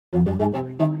I'm alive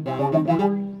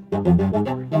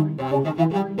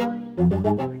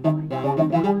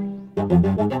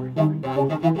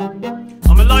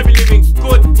and living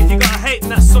good. If you got hate,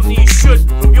 then that's something you should.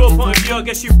 From your point of view, I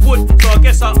guess you would, so I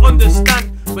guess I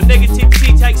understand. But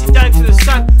negativity takes you down to the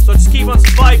sand, so I just keep on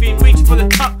surviving, reaching for the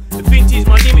top. Infinity is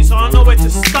my limit, so I know where to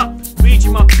stop.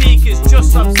 Reaching my peak is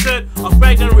just absurd. I'll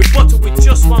break down a rebuttal with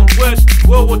just one word.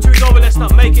 World War II is over, let's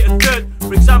not make it a third.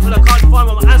 For example, I can't find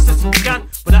where my ancestors began,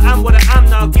 but I am what I am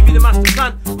now, I'll give you the master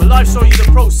plan. My life show you the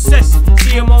process.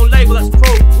 See my own label, that's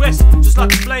progress. Just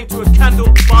like a flame to a candle,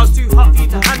 but I was too hot for you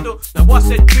to handle. Now what's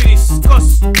said to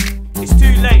discuss? It's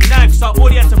too late now, cause I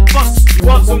already had to bust. You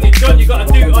want something done, you gotta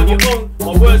do it on your own.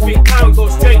 My words being pound, go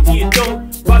straight to your dome.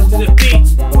 Back to the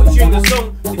beat, puts you in the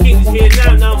zone. The king is here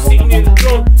now I'm sitting in the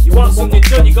throne. You want something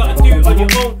done, you gotta do it on your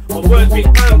own. My words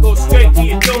being pound, go straight to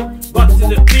your dome. Back to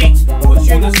the beat, puts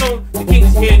you in the zone. The king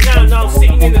is here now I'm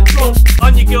sitting in the throne.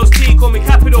 On your girl's T, call me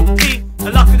capital P.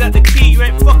 And lucky that the key, you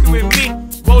ain't fucking with me.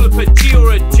 Roll up a G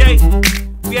or a J.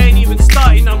 We ain't even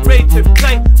starting, I'm ready to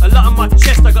play. A lot on my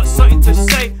chest, I got something to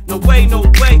say. No way,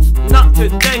 not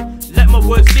today. Let my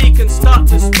words leak and start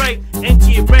to spray.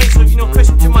 Empty your brain so you no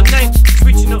question to my name.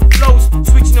 Switching up flows,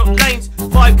 switching up lanes.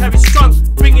 Vibe carry strong,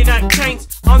 bringing out chains.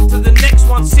 On to the next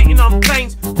one, sitting on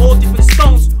planes. All different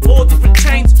stones, all different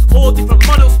chains. All different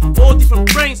models, all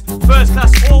different brains. First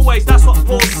class always, that's what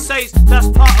Paul says. That's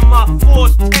part of my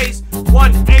forte.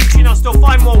 One entry and I'll still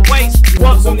find more ways. You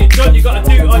want something done, you gotta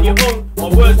do it on your own. My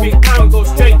words being pound, go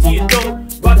straight to your dome.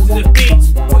 Back to the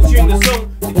beat, puts you in the zone.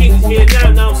 The king is here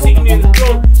now I'm sitting in the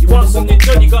throne. You want something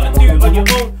done, you gotta do it on your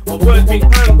own. My words being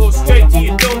pound, go straight to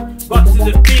your dome. Back to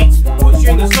the beat, puts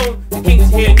you in the zone. The king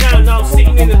is here now I'm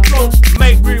sitting in the throne.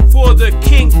 Make room for the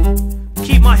king.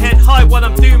 Keep my head high while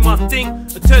I'm doing my thing,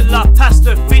 until I pass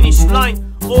the finish line.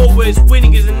 Always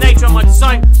winning is the nature of my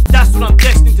design. That's what I'm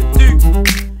destined to do.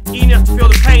 You have to feel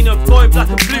the pain of going black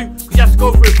and blue, cause you have to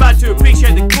go through it bad to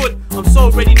appreciate the good. I'm so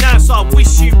ready now, so I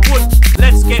wish you would.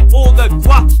 Let's get all the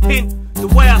guap in. The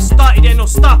way I started, ain't no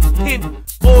stopping,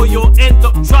 or you'll end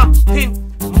up dropping.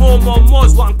 More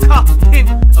is what I'm copping.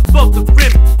 Above the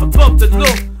rim, above the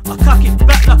law. I cock it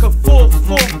back like a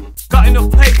 4-4. Got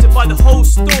enough paper to buy the whole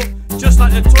store. Just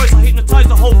like the toys, I hypnotise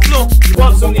the whole floor. You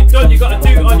want something done, you gotta do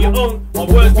it on your own. My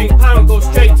words being pound, go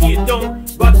straight to your dome.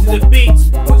 Back to the beat,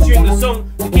 puts you in the zone.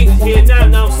 The king is here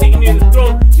now I'm sitting in the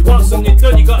throne. You want something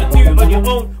done, you gotta do it on your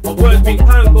own. My words being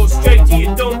pound, go straight to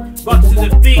your dome. Back to the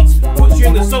beat, puts you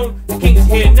in the zone. The king is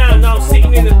here now I'm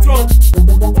sitting in the throne.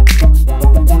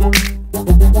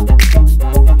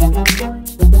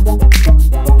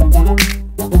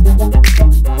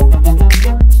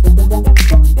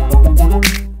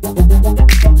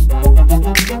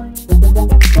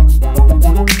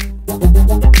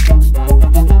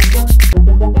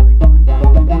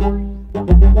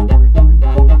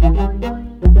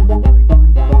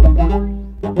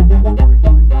 Thank you.